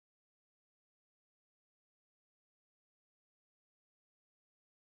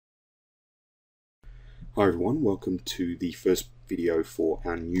Hi everyone, welcome to the first video for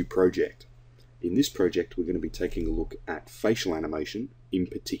our new project. In this project we're going to be taking a look at facial animation, in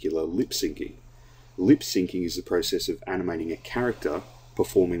particular lip syncing. Lip syncing is the process of animating a character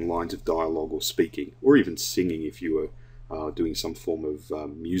performing lines of dialogue or speaking, or even singing if you were doing some form of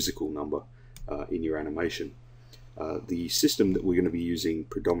musical number in your animation. The system that we're going to be using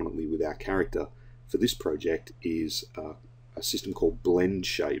predominantly with our character for this project is a system called blend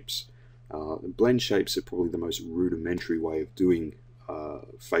shapes. Blend shapes are probably the most rudimentary way of doing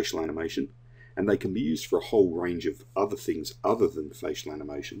facial animation, and they can be used for a whole range of other things other than facial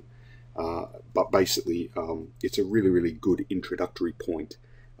animation. But basically, it's a really good introductory point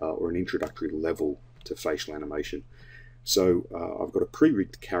or an introductory level to facial animation. So I've got a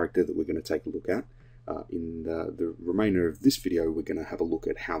pre-rigged character that we're going to take a look at. In the remainder of this video, we're going to have a look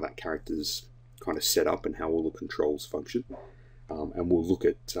at how that character's kind of set up and how all the controls function. And we'll look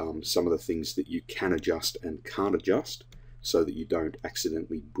at some of the things that you can adjust and can't adjust so that you don't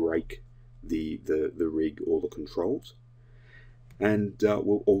accidentally break the rig or the controls. And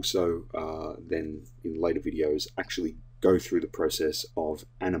we'll also then in later videos actually go through the process of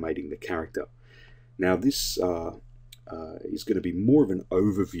animating the character. Now this is going to be more of an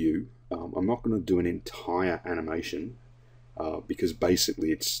overview. I'm not going to do an entire animation because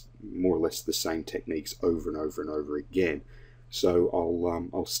basically it's more or less the same techniques over and over and over again. So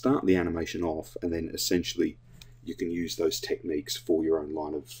I'll start the animation off, and then essentially you can use those techniques for your own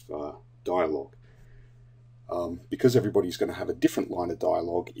line of dialogue. Because everybody's going to have a different line of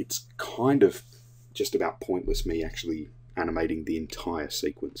dialogue, it's kind of just about pointless me actually animating the entire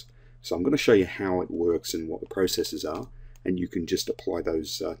sequence. So I'm going to show you how it works and what the processes are, and you can just apply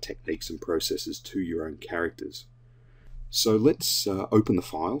those techniques and processes to your own characters. So let's open the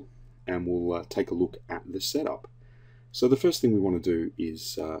file and we'll take a look at the setup. So the first thing we want to do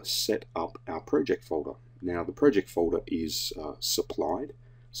is set up our project folder. Now the project folder is supplied,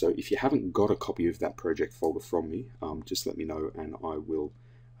 so if you haven't got a copy of that project folder from me, just let me know and I will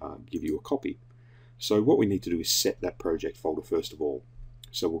give you a copy. So what we need to do is set that project folder first of all.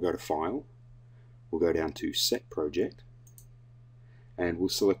 So we'll go to File, we'll go down to Set Project, and we'll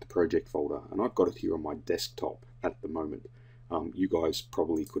select the project folder, and I've got it here on my desktop at the moment. You guys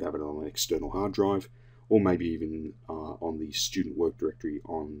probably could have it on an external hard drive, or maybe even on the student work directory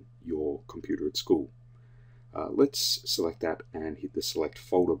on your computer at school. Let's select that and hit the select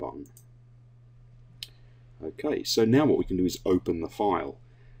folder button. Okay, so now what we can do is open the file.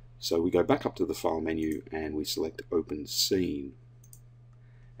 So we go back up to the file menu and we select open scene.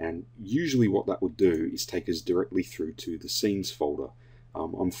 And usually what that would do is take us directly through to the scenes folder.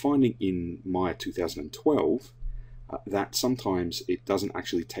 I'm finding in Maya 2012 that sometimes it doesn't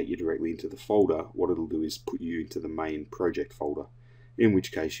actually take you directly into the folder. What it'll do is put you into the main project folder, in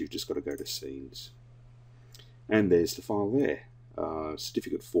which case you've just got to go to Scenes. And there's the file there,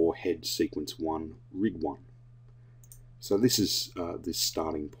 Certificate 4 Head Sequence 1 Rig 1. So this is this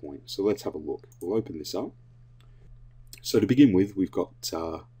starting point. So let's have a look. We'll open this up. So to begin with, we've got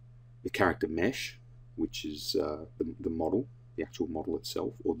the character mesh, which is the model, the actual model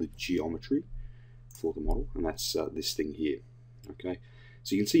itself, or the geometry for the model, and that's this thing here. Okay,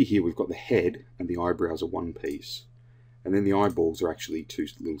 so you can see here we've got the head and the eyebrows are one piece, and then the eyeballs are actually two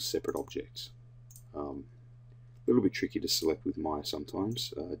little separate objects. A little bit tricky to select with Maya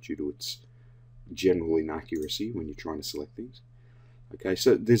sometimes due to its general inaccuracy when you're trying to select things. Okay,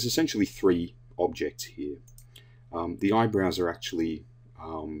 so there's essentially three objects here. The eyebrows are actually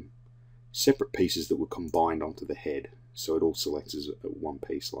separate pieces that were combined onto the head, so it all selects as one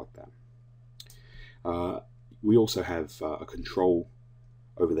piece like that. We also have a control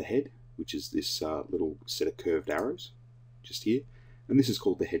over the head, which is this little set of curved arrows just here, and this is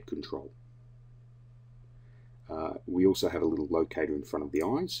called the head control. We also have a little locator in front of the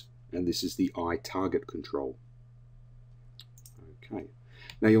eyes, and this is the eye target control. Okay,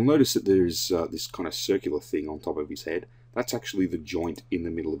 now you'll notice that there's this kind of circular thing on top of his head. That's actually the joint in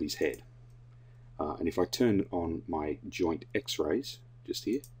the middle of his head. And if I turn on my joint x-rays just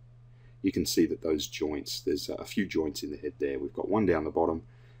here, you can see that those joints, there's a few joints in the head there. We've got one down the bottom,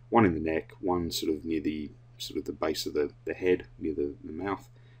 one in the neck, one sort of near the base of the head, near the mouth,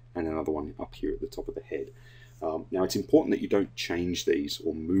 and another one up here at the top of the head. Now it's important that you don't change these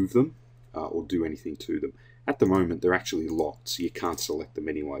or move them or do anything to them. At the moment they're actually locked, so you can't select them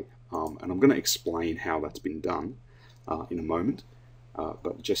anyway. And I'm going to explain how that's been done in a moment,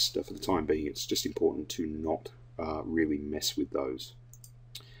 but just for the time being it's just important to not really mess with those.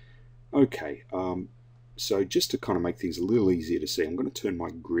 Okay, so just to kind of make things a little easier to see, I'm going to turn my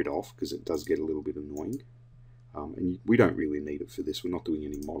grid off because it does get a little bit annoying. And we don't really need it for this. We're not doing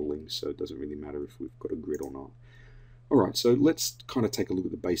any modeling, so it doesn't really matter if we've got a grid or not. Alright, so let's kind of take a look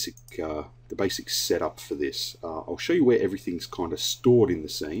at the basic setup for this. I'll show you where everything's kind of stored in the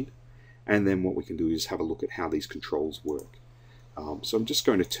scene, and then what we can do is have a look at how these controls work. So I'm just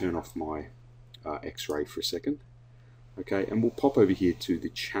going to turn off my X-ray for a second. Okay, and we'll pop over here to the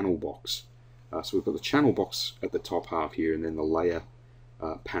channel box. So we've got the channel box at the top half here, and then the layer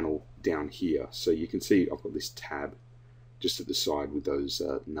panel down here. So you can see I've got this tab just at the side with those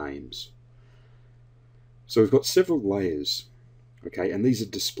names. So we've got several layers, okay, and these are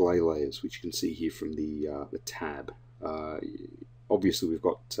display layers, which you can see here from the tab. Obviously, we've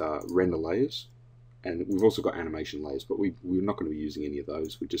got render layers, and we've also got animation layers, but we're not going to be using any of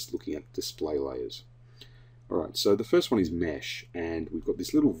those. We're just looking at display layers. All right, so the first one is mesh, and we've got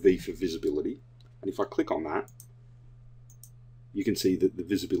this little V for visibility, and if I click on that, you can see that the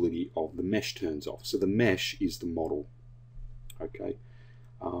visibility of the mesh turns off. So the mesh is the model, okay.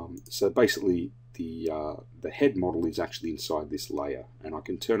 So basically, the head model is actually inside this layer, and I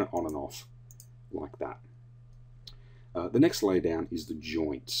can turn it on and off like that. The next layer down is the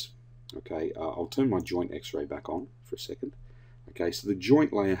joints. Okay, I'll turn my joint X-ray back on for a second. Okay, so the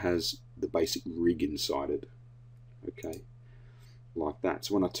joint layer has the basic rig inside it. Okay, like that.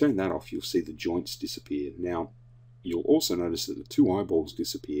 So when I turn that off, you'll see the joints disappear. Now, you'll also notice that the two eyeballs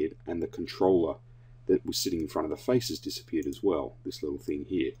disappeared, and the controller that was sitting in front of the face has disappeared as well, this little thing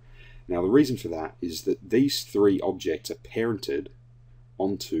here. Now the reason for that is that these three objects are parented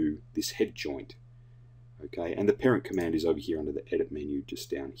onto this head joint. Okay, and the parent command is over here under the edit menu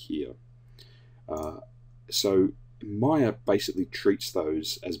just down here. So Maya basically treats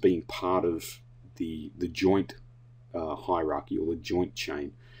those as being part of the joint hierarchy, or the joint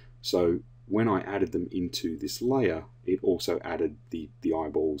chain. So when I added them into this layer, it also added the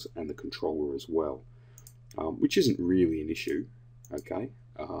eyeballs and the controller as well, which isn't really an issue, okay,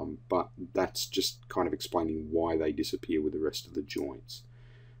 but that's just kind of explaining why they disappear with the rest of the joints.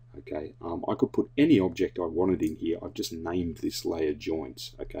 Okay, I could put any object I wanted in here. I've just named this layer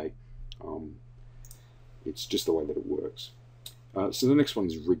joints. Okay, it's just the way that it works. So the next one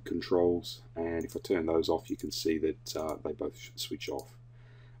is rig controls, and if I turn those off, you can see that they both switch off.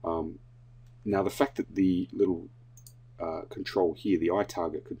 Now the fact that the little control here, the eye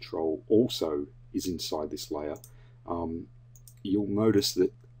target control, also is inside this layer, you'll notice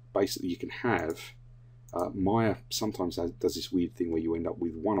that basically you can have Maya sometimes does this weird thing where you end up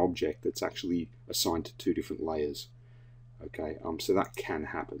with one object that's actually assigned to two different layers. Okay, so that can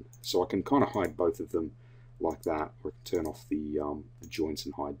happen. So I can kind of hide both of them like that, or I can turn off the joints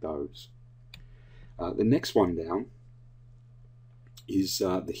and hide those. The next one down is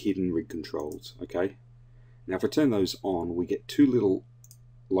the hidden rig controls. Okay, now if I turn those on, we get two little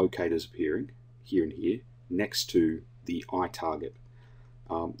locators appearing here and here next to the eye target.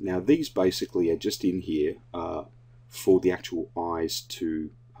 Now these basically are just in here for the actual eyes to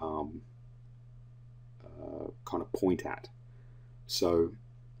kind of point at. So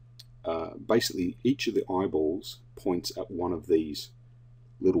basically each of the eyeballs points at one of these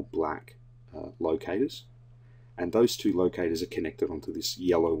little black locators, and those two locators are connected onto this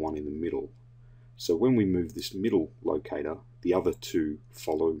yellow one in the middle. So when we move this middle locator, the other two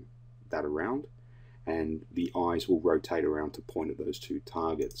follow that around, and the eyes will rotate around to point at those two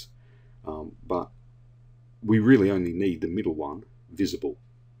targets. But we really only need the middle one visible,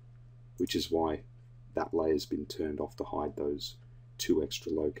 which is why that layer has been turned off to hide those two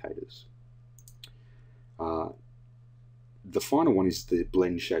extra locators. The final one is the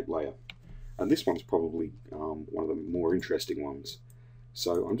blend shape layer, and this one's probably one of the more interesting ones.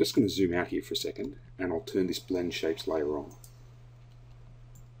 So I'm just going to zoom out here for a second, and I'll turn this blend shapes layer on.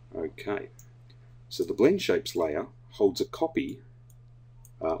 Okay. So the blend shapes layer holds a copy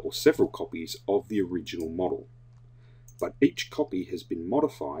or several copies of the original model, but each copy has been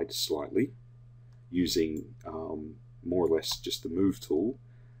modified slightly using more or less just the move tool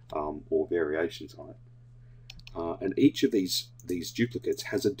or variations on it. And each of these duplicates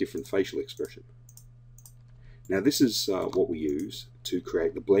has a different facial expression. Now this is what we use to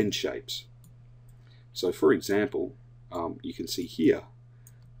create the blend shapes. So for example, you can see here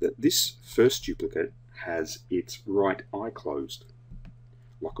that this first duplicate has its right eye closed,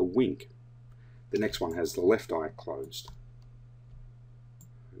 like a wink. The next one has the left eye closed.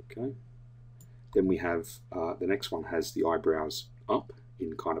 Okay. Then we have the next one has the eyebrows up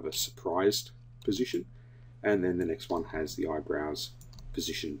in kind of a surprised position, and then the next one has the eyebrows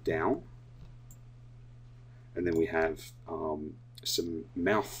positioned down. And then we have some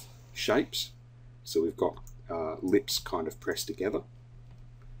mouth shapes. So we've got lips kind of pressed together.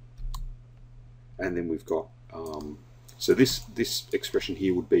 And then we've got So this expression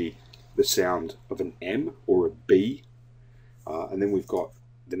here would be the sound of an M or a B, and then we've got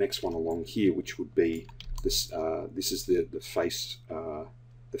the next one along here, which would be this. This is the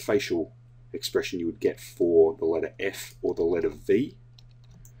facial expression you would get for the letter F or the letter V,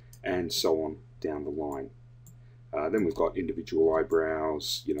 and so on down the line. Then we've got individual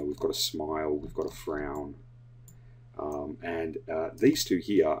eyebrows. You know, we've got a smile, we've got a frown, and these two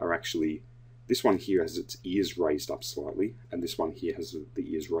here are actually. This one here has its ears raised up slightly, and this one here has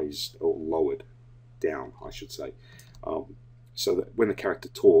the ears raised or lowered down, I should say. So that when the character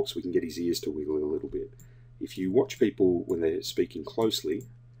talks, we can get his ears to wiggle a little bit. If you watch people when they're speaking closely,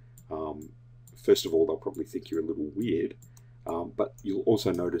 first of all, they'll probably think you're a little weird, but you'll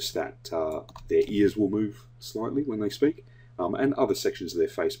also notice that their ears will move slightly when they speak, and other sections of their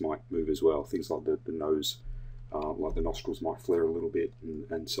face might move as well. Things like the nose, like the nostrils might flare a little bit,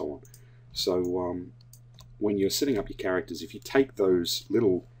 and so on. So when you're setting up your characters, if you take those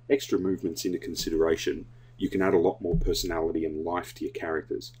little extra movements into consideration, you can add a lot more personality and life to your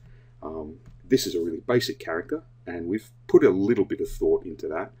characters. This is a really basic character, and we've put a little bit of thought into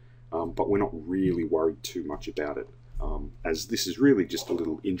that, but we're not really worried too much about it, as this is really just a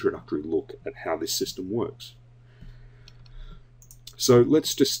little introductory look at how this system works. So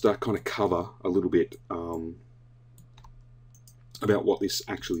let's just kind of cover a little bit about what this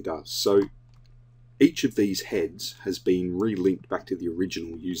actually does. So each of these heads has been relinked back to the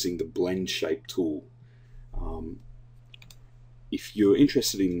original using the blend shape tool. If you're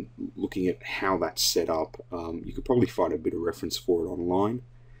interested in looking at how that's set up, you could probably find a bit of reference for it online.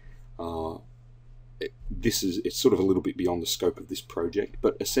 It's sort of a little bit beyond the scope of this project,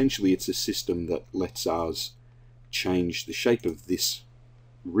 but essentially it's a system that lets us change the shape of this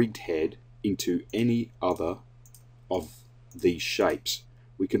rigged head into any other of these shapes.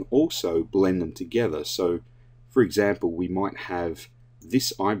 We can also blend them together. So for example, we might have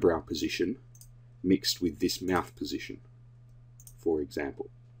this eyebrow position mixed with this mouth position, for example.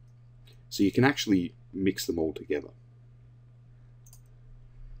 So you can actually mix them all together.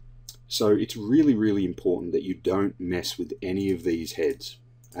 So it's really, really important that you don't mess with any of these heads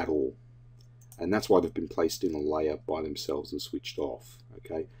at all. And that's why they've been placed in a layer by themselves and switched off.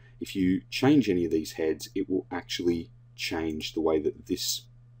 Okay, if you change any of these heads, it will actually change the way that this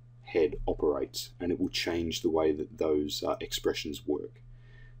head operates, and it will change the way that those expressions work.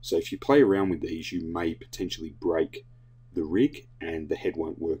 So if you play around with these, you may potentially break the rig and the head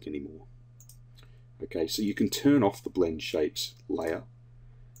won't work anymore. Okay, so you can turn off the blend shapes layer.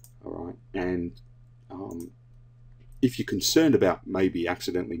 All right, and if you're concerned about maybe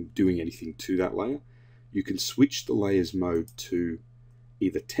accidentally doing anything to that layer, you can switch the layers mode to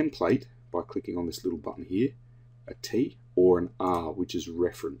either template by clicking on this little button here, a T, or an R, which is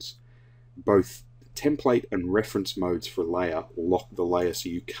reference. Both template and reference modes for a layer lock the layer so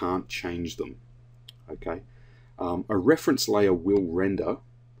you can't change them. Okay, a reference layer will render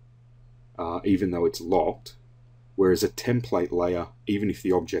even though it's locked, whereas a template layer, even if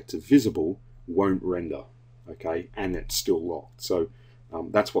the objects are visible, won't render. Okay, and it's still locked. So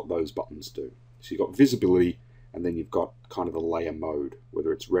that's what those buttons do. So you've got visibility, and then you've got kind of a layer mode,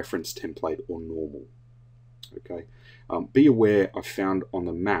 whether it's reference, template, or normal. Okay, be aware, I found on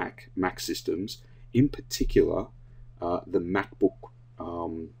the Mac systems, in particular, the MacBook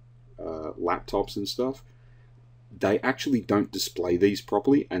laptops and stuff, they actually don't display these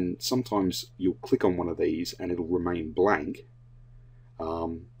properly, and sometimes you'll click on one of these and it'll remain blank,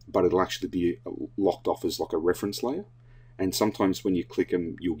 but it'll actually be locked off as like a reference layer. And sometimes when you click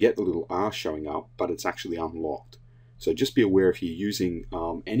them, you'll get the little R showing up, but it's actually unlocked. So just be aware if you're using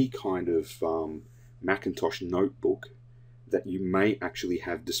any kind of Macintosh notebook that you may actually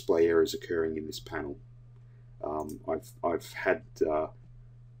have display errors occurring in this panel. I've had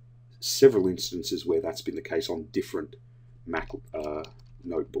several instances where that's been the case on different Mac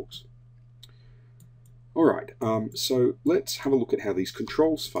notebooks. Alright, so let's have a look at how these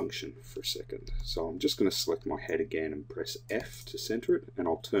controls function for a second. So I'm just going to select my head again and press F to center it, and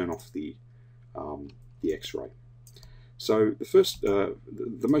I'll turn off the X-ray. So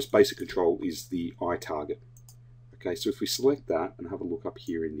the most basic control is the eye target. Okay, so if we select that and have a look up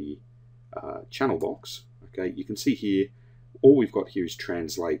here in the channel box, okay, you can see here all we've got here is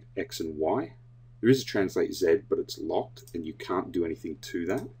translate X and Y. There is a translate Z, but it's locked and you can't do anything to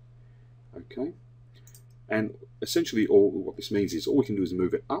that. Okay, and essentially what this means is all we can do is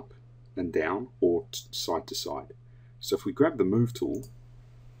move it up and down or side to side. So if we grab the move tool,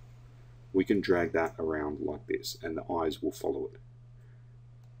 we can drag that around like this and the eyes will follow it.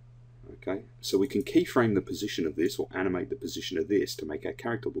 Okay, so we can keyframe the position of this or animate the position of this to make our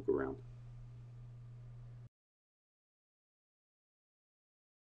character look around.